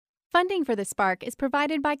Funding for the Spark is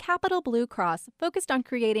provided by Capital Blue Cross, focused on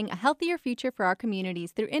creating a healthier future for our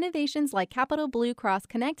communities through innovations like Capital Blue Cross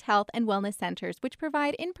Connect Health and Wellness Centers, which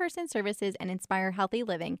provide in-person services and inspire healthy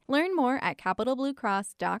living. Learn more at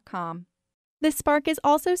capitalbluecross.com. The Spark is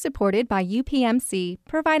also supported by UPMC,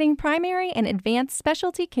 providing primary and advanced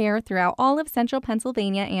specialty care throughout all of central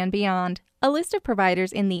Pennsylvania and beyond. A list of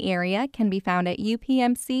providers in the area can be found at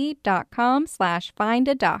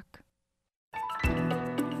upmc.com/findadoc.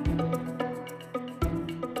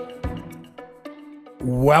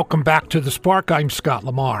 Welcome back to The Spark. I'm Scott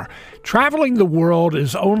Lamar. Traveling the world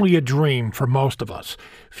is only a dream for most of us.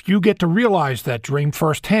 Few get to realize that dream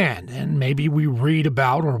firsthand, and maybe we read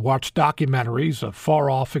about or watch documentaries of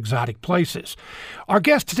far-off exotic places. Our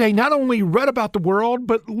guest today not only read about the world,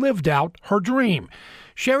 but lived out her dream.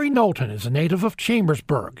 Sherry Knowlton is a native of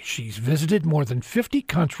Chambersburg. She's visited more than 50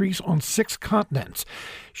 countries on 6 continents.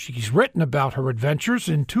 She's written about her adventures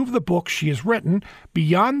in 2 of the books she has written,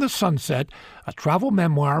 Beyond the Sunset, a travel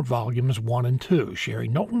memoir, volumes 1 and 2. Sherry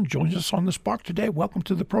Knowlton joins us on The Spark today. Welcome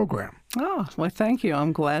to the program. Oh, well, thank you.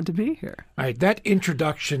 I'm glad to be here. All right, that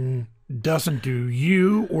introduction doesn't do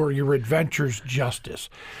you or your adventures justice.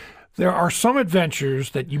 There are some adventures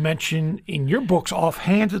that you mention in your books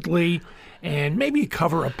offhandedly, and maybe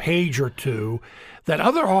cover a page or 2 that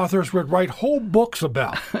other authors would write whole books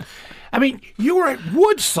about. I mean, you were at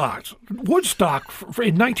Woodstock in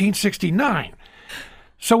 1969.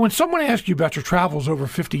 So when someone asks you about your travels over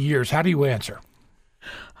 50 years, how do you answer?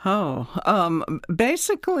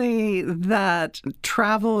 Basically that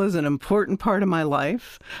travel is an important part of my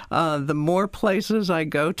life. The more places I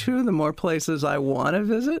go to, the more places I want to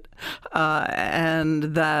visit,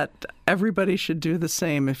 and that everybody should do the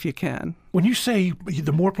same if you can. When you say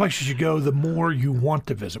the more places you go, the more you want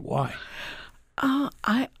to visit, why?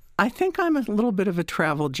 I think I'm a little bit of a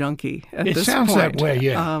travel junkie at this point. It sounds that way,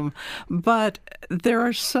 yeah. But there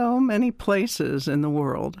are so many places in the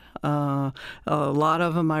world. A lot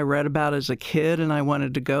of them I read about as a kid, and I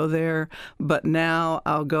wanted to go there. But now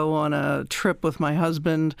I'll go on a trip with my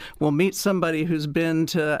husband. We'll meet somebody who's been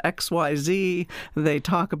to XYZ. They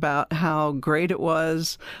talk about how great it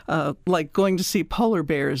was. Like going to see polar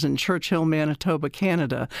bears in Churchill, Manitoba,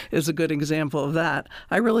 Canada is a good example of that.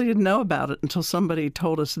 I really didn't know about it until somebody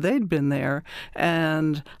told us they'd been there.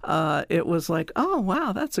 And it was like, oh,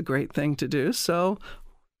 wow, that's a great thing to do. So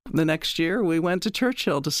the next year, we went to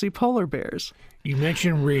Churchill to see polar bears. You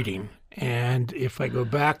mentioned reading, and if I go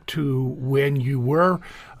back to when you were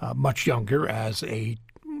much younger, I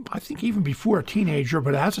think even before a teenager,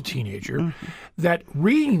 but as a teenager, that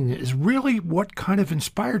reading is really what kind of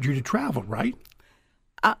inspired you to travel, right?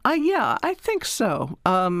 Yeah, I think so.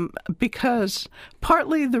 Because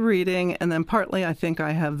partly the reading, and then partly I think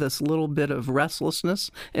I have this little bit of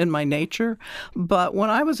restlessness in my nature. But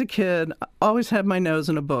when I was a kid, I always had my nose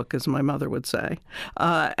in a book, as my mother would say.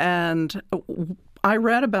 And I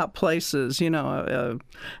read about places,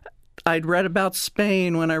 I'd read about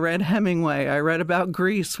Spain when I read Hemingway. I read about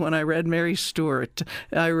Greece when I read Mary Stuart.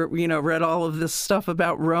 I read all of this stuff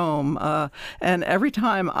about Rome. And every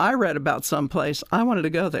time I read about some place, I wanted to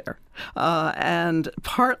go there. And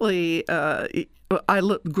partly I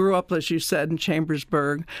grew up, as you said, in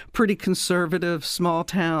Chambersburg, pretty conservative, small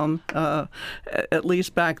town, at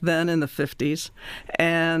least back then in the 50s.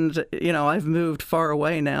 And, I've moved far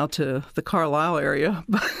away now to the Carlisle area.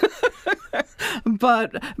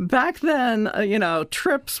 But back then,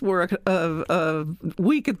 trips were a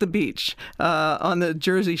week at the beach on the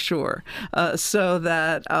Jersey Shore, so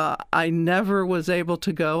that I never was able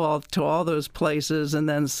to go to all those places. And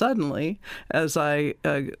then suddenly, as I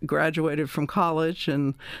graduated from college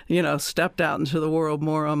and, stepped out into the world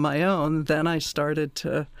more on my own, then I started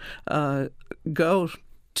to go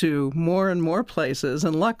to more and more places,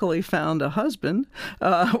 and luckily found a husband,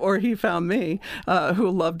 or he found me, who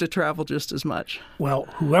loved to travel just as much. Well,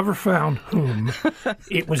 whoever found whom,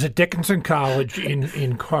 it was at Dickinson College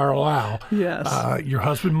in Carlisle. Yes. Your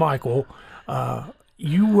husband, Michael,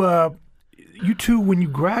 you two, when you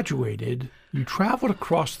graduated, you traveled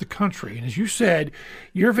across the country. And as you said,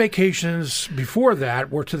 your vacations before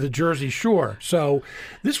that were to the Jersey Shore. So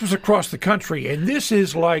this was across the country. And this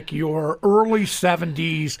is like your early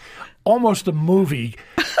 70s, almost a movie,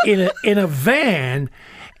 in a van.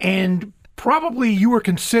 And probably you were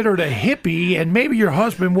considered a hippie, and maybe your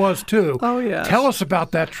husband was too. Oh, yes. Tell us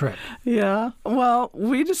about that trip. Yeah. Well,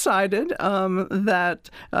 we decided that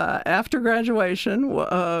after graduation,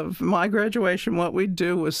 my graduation, what we'd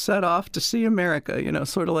do was set off to see America,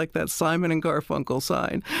 sort of like that Simon and Garfunkel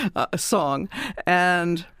song.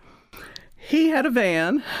 And he had a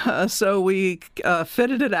van, so we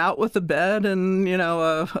fitted it out with a bed and,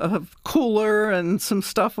 a cooler and some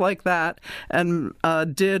stuff like that, and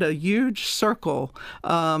did a huge circle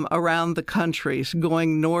around the country,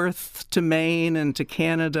 going north to Maine and to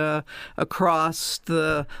Canada, across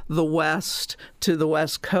the west to the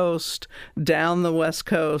West Coast, down the West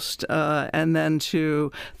Coast, and then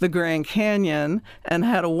to the Grand Canyon, and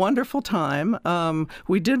had a wonderful time.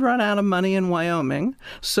 We did run out of money in Wyoming,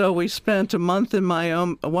 so we spent a month in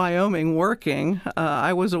Wyoming working.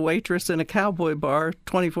 I was a waitress in a cowboy bar,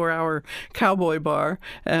 24-hour cowboy bar,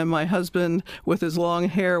 and my husband, with his long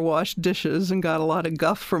hair, washed dishes and got a lot of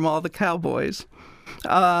guff from all the cowboys.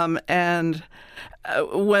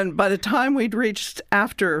 When by the time we'd reached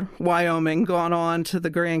after Wyoming, gone on to the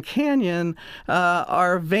Grand Canyon,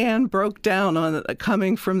 our van broke down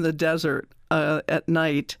coming from the desert at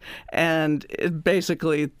night, and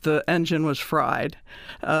basically the engine was fried.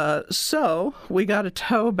 So we got a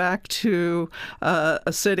tow back to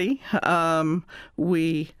a city.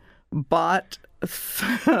 We bought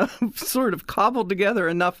sort of cobbled together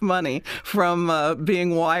enough money from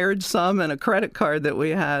being wired some and a credit card that we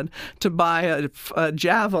had to buy a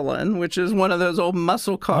Javelin, which is one of those old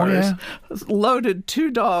muscle cars, loaded 2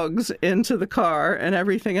 dogs into the car and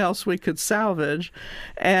everything else we could salvage,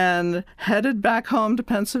 and headed back home to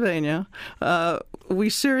Pennsylvania. We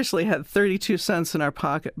seriously had 32 cents in our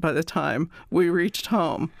pocket by the time we reached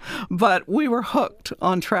home, but we were hooked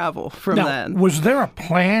on travel from then. Was there a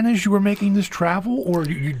plan as you were making this travel, or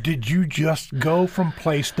did you just go from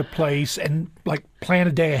place to place and plan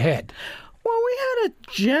a day ahead? Well, we had a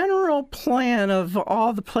general plan of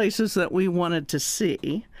all the places that we wanted to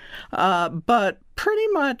see, but pretty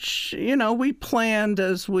much, we planned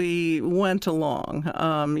as we went along.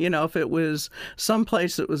 If it was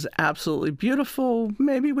someplace that was absolutely beautiful,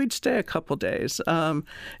 maybe we'd stay a couple days.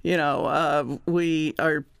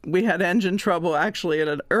 We had engine trouble actually at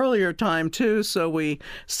an earlier time too, so we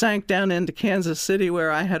sank down into Kansas City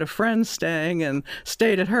where I had a friend staying and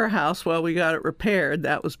stayed at her house while we got it repaired.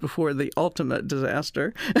 That was before the ultimate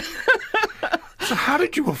disaster. So how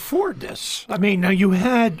did you afford this? I mean, now you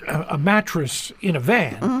had a mattress in a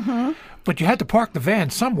van, but you had to park the van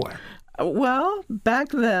somewhere. Well, back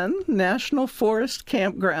then, National Forest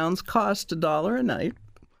campgrounds cost $1 a night.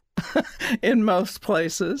 In most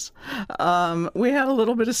places. We had a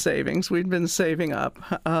little bit of savings. We'd been saving up.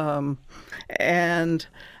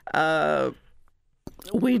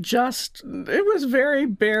 It was very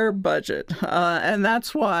bare budget. And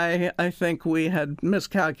that's why I think we had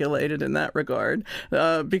miscalculated in that regard,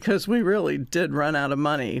 because we really did run out of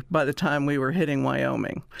money by the time we were hitting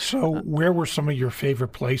Wyoming. So where were some of your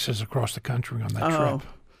favorite places across the country on that trip?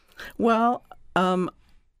 Well,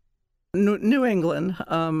 New England.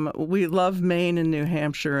 We loved Maine and New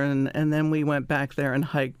Hampshire, and then we went back there and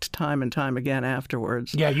hiked time and time again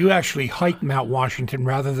afterwards. Yeah, you actually hiked Mount Washington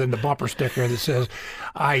rather than the bumper sticker that says,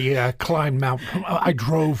 I drove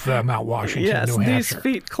Mount Washington, New Hampshire. These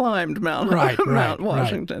feet climbed Mount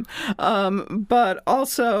Washington. Right. But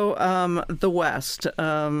also the West,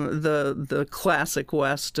 the classic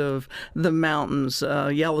West of the mountains,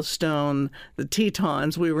 Yellowstone, the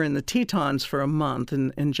Tetons. We were in the Tetons for a month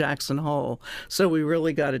in Jackson Hole, so we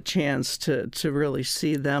really got a chance to really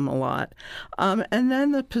see them a lot. And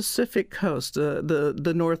then the Pacific coast,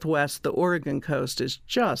 the Northwest, the Oregon coast is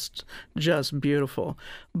just beautiful.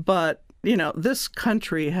 But this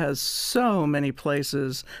country has so many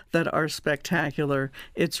places that are spectacular.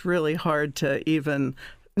 It's really hard to even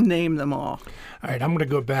name them all. All right, I'm going to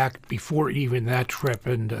go back before even that trip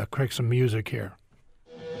and crank some music here.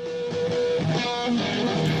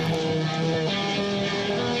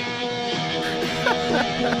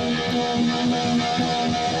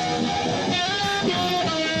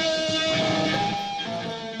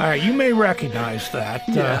 All right, you may recognize that.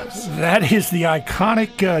 Yes. That is the iconic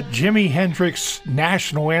Jimi Hendrix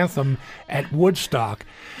national anthem at Woodstock.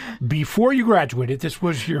 Before you graduated, this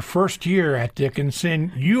was your first year at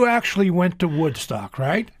Dickinson, you actually went to Woodstock,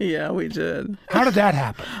 right? Yeah, we did. How did that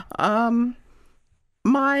happen?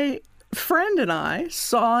 My friend and I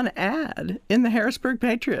saw an ad in the Harrisburg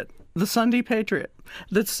Patriot, the Sunday Patriot,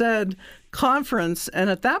 that said conference, and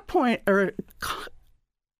at that point,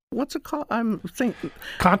 what's it called? I'm thinking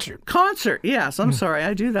concert. Yes, I'm sorry.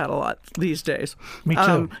 I do that a lot these days. Me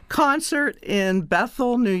too. Concert in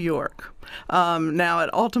Bethel, New York. Now it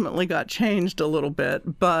ultimately got changed a little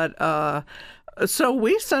bit, but So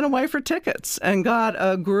we sent away for tickets and got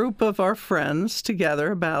a group of our friends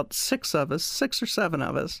together, about 6 or 7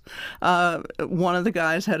 of us. One of the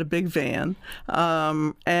guys had a big van,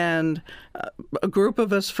 and a group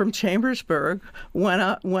of us from Chambersburg went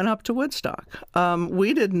up to Woodstock.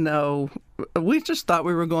 We didn't know. We just thought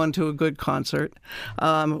we were going to a good concert.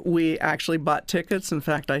 We actually bought tickets. In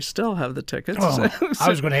fact, I still have the tickets. Oh, I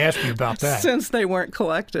was going to ask you about that. Since they weren't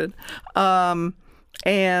collected.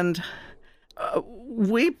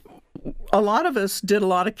 A lot of us did a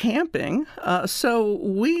lot of camping, so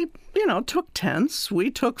we, took tents,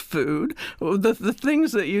 we took food, the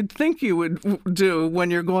things that you'd think you would do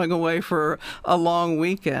when you're going away for a long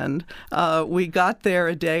weekend. We got there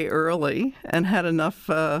a day early and had enough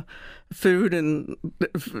food and,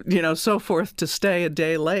 so forth to stay a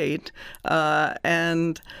day late,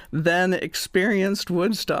 and then experienced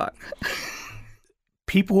Woodstock.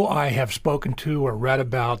 People I have spoken to or read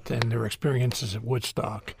about and their experiences at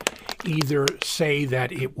Woodstock either say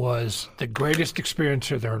that it was the greatest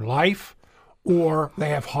experience of their life or they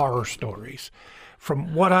have horror stories.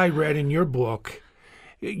 From what I read in your book,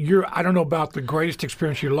 I don't know about the greatest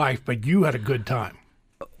experience of your life, but you had a good time.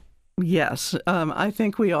 Yes, I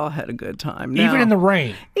think we all had a good time. Now, even in the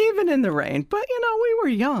rain? Even in the rain. But, we were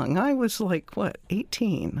young. I was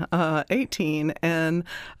 18? 18. And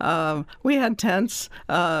we had tents.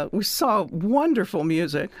 We saw wonderful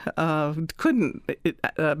music. Couldn't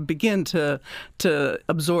begin to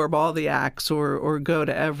absorb all the acts or go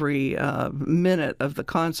to every minute of the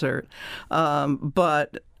concert.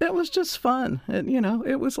 But it was just fun. And,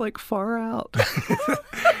 it was far out.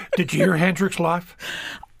 Did you hear Hendrix live?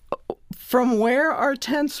 From where our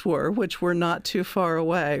tents were, which were not too far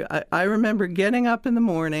away, I remember getting up in the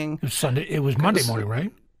morning. It was Monday morning,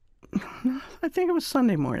 right? I think it was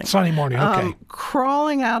Sunday morning. Sunday morning, okay.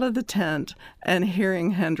 Crawling out of the tent and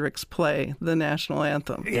hearing Hendrix play the national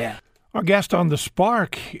anthem. Yeah. Our guest on The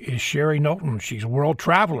Spark is Sherry Knowlton. She's a world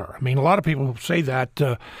traveler. I mean, a lot of people say that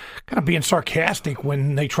kind of being sarcastic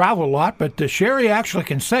when they travel a lot, but Sherry actually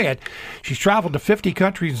can say it. She's traveled to 50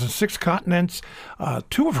 countries and 6 continents.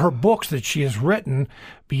 2 of her books that she has written,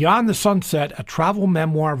 Beyond the Sunset, a travel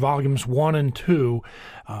memoir, volumes 1 and 2,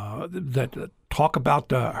 that talk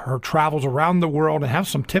about her travels around the world and have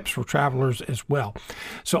some tips for travelers as well.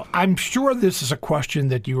 So I'm sure this is a question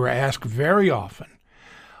that you are asked very often.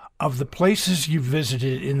 Of the places you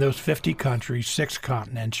visited in those 50 countries, 6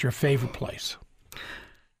 continents, your favorite place?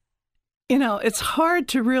 It's hard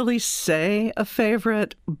to really say a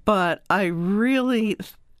favorite, but I really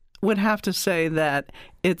would have to say that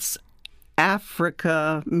it's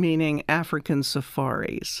Africa, meaning African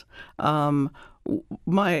safaris.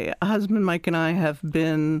 My husband, Mike, and I have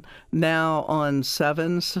been now on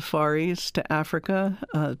 7 safaris to Africa,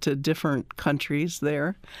 to different countries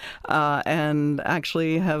there, and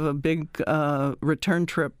actually have a big return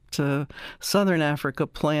trip to Southern Africa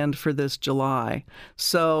planned for this July.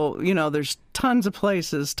 So, there's tons of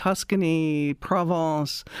places, Tuscany,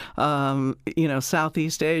 Provence,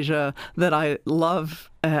 Southeast Asia, that I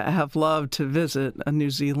have loved to visit. New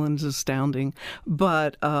Zealand's astounding.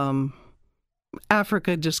 But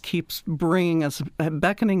Africa just keeps beckoning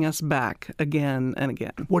us back again and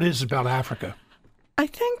again. What is it about Africa? I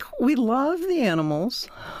think we love the animals.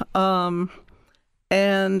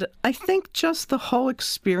 And I think just the whole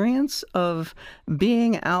experience of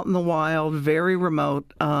being out in the wild, very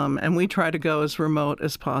remote, and we try to go as remote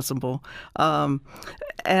as possible. And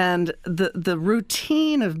the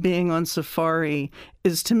routine of being on safari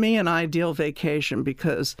is, to me, an ideal vacation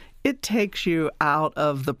because it takes you out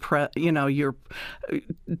of your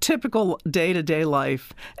typical day-to-day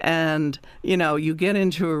life, and you get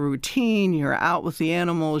into a routine. You're out with the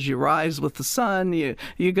animals. You rise with the sun. You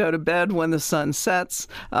go to bed when the sun sets,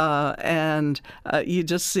 and you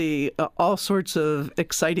just see all sorts of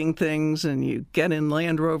exciting things. And you get in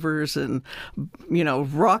Land Rovers and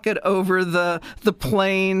rocket over the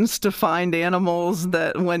plains to find animals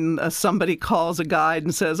that when somebody calls a guide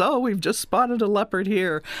and says, "Oh, we've just spotted a leopard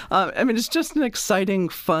here." It's just an exciting,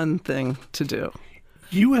 fun thing to do.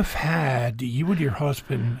 You and your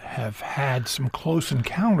husband have had some close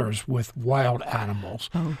encounters with wild animals.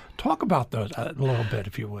 Oh. Talk about those a little bit,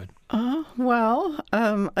 if you would.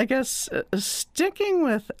 I guess sticking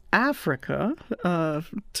with Africa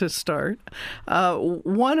to start,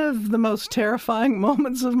 one of the most terrifying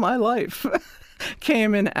moments of my life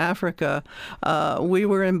came in Africa. We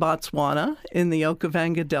were in Botswana in the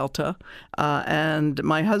Okavango Delta, and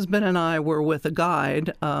my husband and I were with a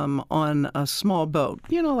guide on a small boat,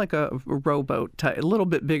 like a rowboat, a little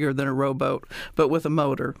bit bigger than a rowboat, but with a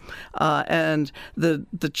motor. And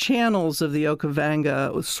the channels of the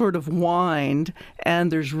Okavango sort of of wind,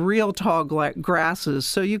 and there's real tall grasses,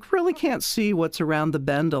 so you really can't see what's around the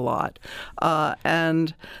bend a lot.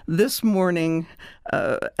 And this morning,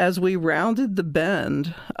 as we rounded the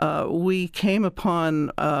bend, we came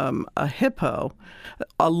upon a hippo,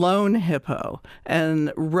 a lone hippo.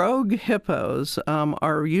 And rogue hippos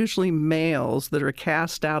are usually males that are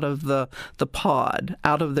cast out of the pod,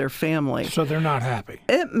 out of their family. So they're not happy.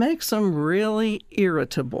 It makes them really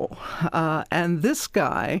irritable. And this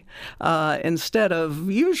guy, instead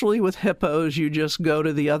of, usually with hippos, you just go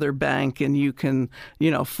to the other bank and you can,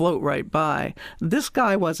 float right by. This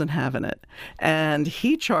guy wasn't having it. And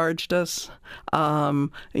he charged us.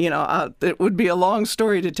 It would be a long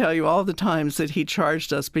story to tell you all the times that he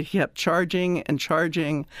charged us, but he kept charging and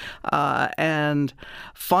charging. And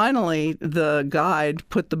finally, the guide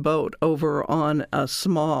put the boat over on a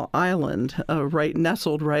small island,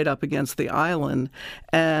 nestled right up against the island.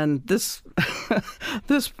 And this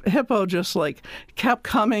this hippo just kept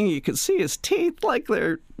coming. You could see his teeth like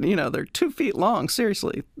they're 2 feet long.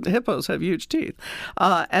 Seriously, the hippos have huge teeth.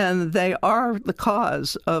 And they are the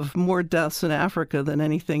cause of more deaths in Africa than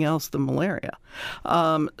anything else, than malaria.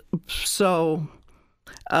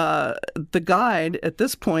 The guide at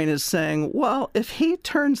this point is saying, well, if he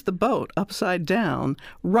turns the boat upside down,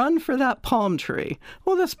 run for that palm tree.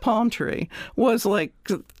 Well, this palm tree was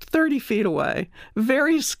 30 feet away,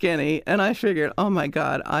 very skinny, and I figured, oh my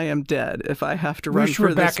God, I am dead if I have to run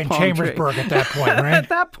for this palm tree. Back in Chambersburg at that point, right? At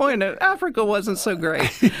that point, Africa wasn't so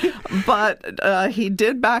great. But he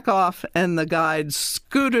did back off, and the guide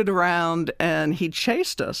scooted around, and he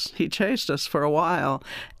chased us. He chased us for a while.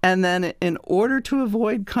 And then in order to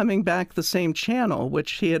avoid coming back the same channel,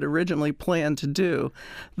 which he had originally planned to do,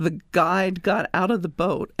 the guide got out of the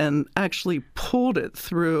boat and actually pulled it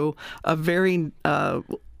through a very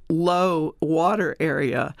low water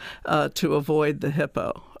area to avoid the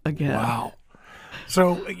hippo again. Wow.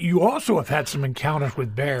 So you also have had some encounters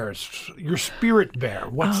with bears. Your spirit bear,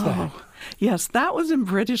 what's that? Yes, that was in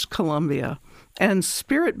British Columbia. And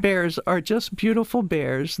spirit bears are just beautiful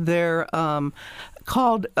bears. They're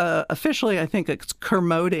called, officially, I think it's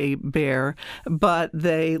Kermode bear, but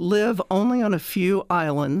they live only on a few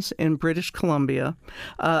islands in British Columbia.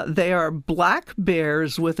 They are black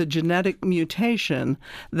bears with a genetic mutation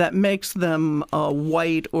that makes them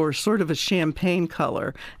white or sort of a champagne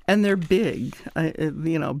color. And they're big.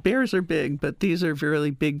 Bears are big, but these are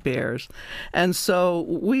really big bears. And so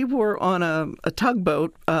we were on a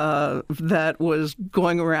tugboat that was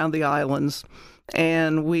going around the islands,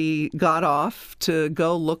 and we got off to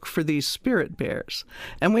go look for these spirit bears.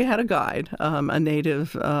 And we had a guide, a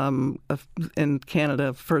native in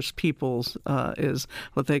Canada, First Peoples is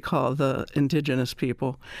what they call the indigenous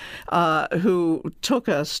people, who took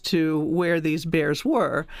us to where these bears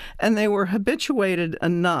were. And they were habituated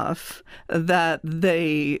enough that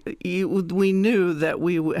we knew that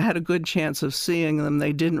we had a good chance of seeing them.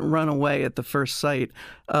 They didn't run away at the first sight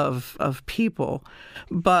of people.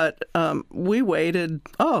 But we waited,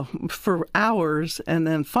 for hours. And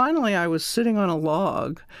then finally I was sitting on a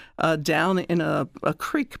log down in a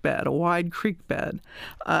creek bed, a wide creek bed.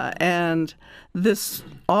 And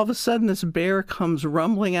all of a sudden this bear comes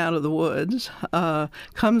rumbling out of the woods,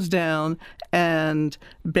 comes down, and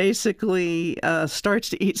basically starts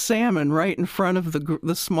to eat salmon right in front of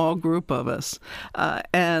the small group of us.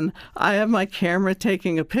 And I have my camera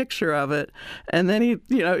taking a picture of it. And then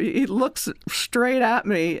he looks straight at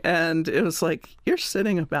me, and it was like, you're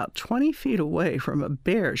sitting about 20 feet away from a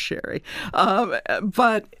bear, Sherry.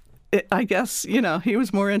 But I guess, he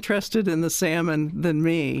was more interested in the salmon than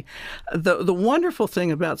me. The wonderful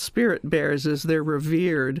thing about spirit bears is they're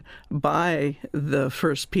revered by the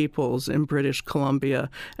First Peoples in British Columbia.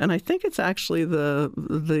 And I think it's actually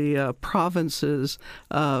the province's,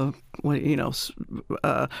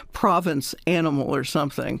 province animal or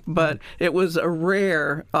something. But it was a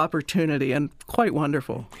rare opportunity and quite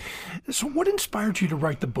wonderful. So what inspired you to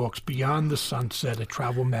write the books Beyond the Sunset, a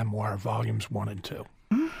travel memoir, volumes 1 and 2?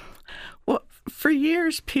 Well, for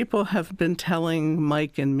years, people have been telling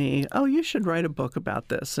Mike and me, oh, you should write a book about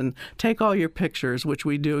this and take all your pictures, which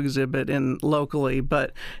we do exhibit in locally,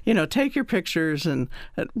 but, take your pictures and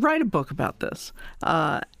write a book about this.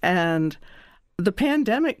 And the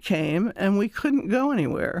pandemic came and we couldn't go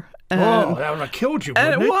anywhere. that would have killed you,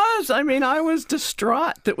 wouldn't And it it? was. I mean, I was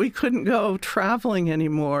distraught that we couldn't go traveling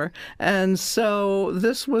anymore. And so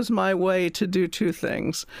this was my way to do two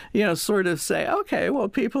things. Sort of say, okay, well,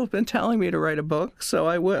 people have been telling me to write a book, so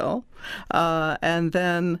I will. And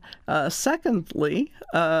then secondly,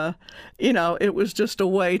 it was just a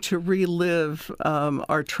way to relive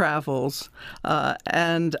our travels.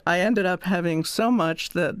 And I ended up having so much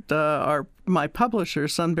that my publisher,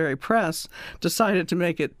 Sunbury Press, decided to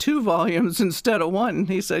make it 2 volumes instead of 1.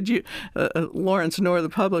 He said, Lawrence Knorr, the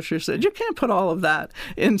publisher, said, you can't put all of that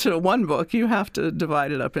into 1 book. You have to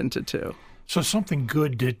divide it up into 2. So something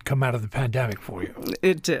good did come out of the pandemic for you.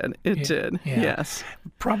 It did. It did. Yeah. Yes.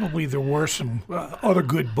 Probably there were some other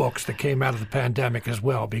good books that came out of the pandemic as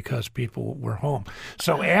well because people were home.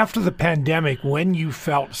 So after the pandemic, when you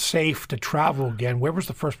felt safe to travel again, where was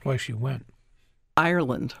the first place you went?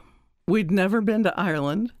 Ireland. We'd never been to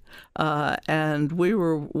Ireland, and we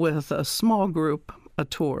were with a small group, a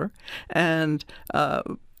tour, and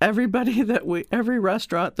every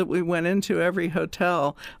restaurant that we went into, every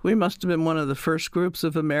hotel, we must have been one of the first groups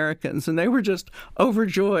of Americans, and they were just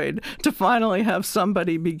overjoyed to finally have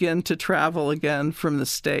somebody begin to travel again from the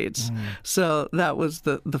States. So that was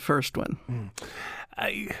the first one.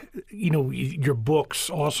 Your books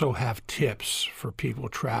also have tips for people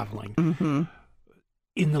traveling.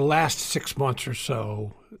 In the last 6 months or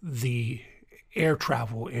so, the air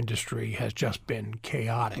travel industry has just been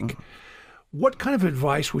chaotic. What kind of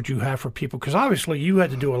advice would you have for people? Because obviously you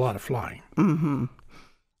had to do a lot of flying.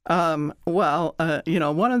 Well,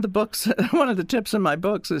 one of the tips in my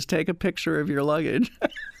books is take a picture of your luggage.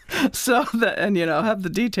 So that, and have the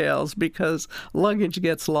details because luggage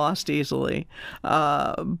gets lost easily.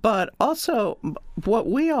 But also, what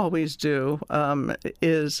we always do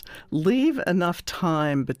is leave enough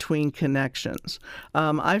time between connections.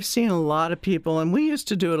 I've seen a lot of people, and we used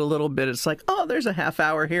to do it a little bit. It's like, oh, there's a half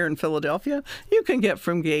hour here in Philadelphia. You can get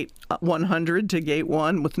from gate 100 to gate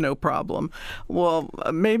 1 with no problem. Well,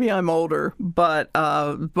 maybe I'm older, but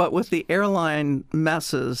with the airline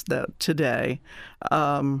messes that today.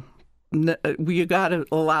 You got to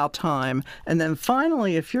allow time. And then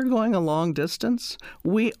finally, if you're going a long distance,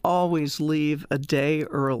 we always leave a day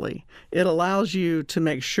early. It allows you to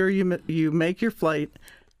make sure you make your flight,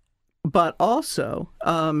 but also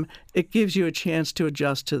it gives you a chance to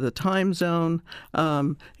adjust to the time zone.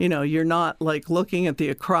 You're not like looking at the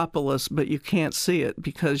Acropolis, but you can't see it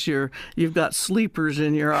because you've got sleepers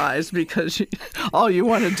in your eyes because all you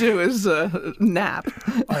want to do is nap.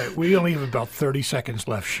 All right, we only have about 30 seconds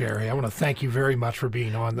left, Sherry. I want to thank you very much for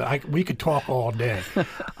being on. We could talk all day.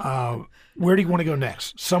 Where do you want to go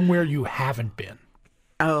next? Somewhere you haven't been.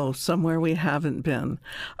 Oh, somewhere we haven't been.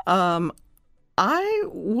 I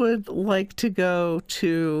would like to go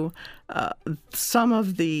to some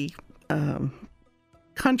of the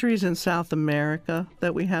countries in South America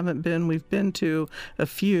that we haven't been. We've been to a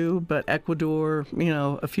few, but Ecuador,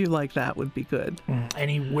 a few like that would be good.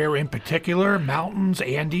 Anywhere in particular? Mountains,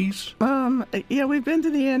 Andes? Yeah, we've been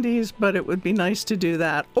to the Andes, but it would be nice to do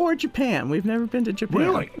that. Or Japan. We've never been to Japan.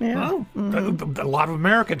 Really? Yeah. Oh, a lot of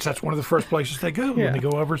Americans, that's one of the first places they go when they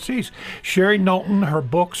go overseas. Sherry Knowlton, her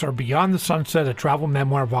books are Beyond the Sunset, a travel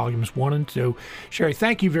memoir, volumes 1 and 2. Sherry,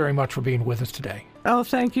 thank you very much for being with us today. Oh,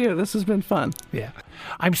 thank you. This has been fun. Yeah.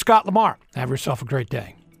 I'm Scott Lamar. Have yourself a great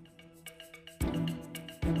day.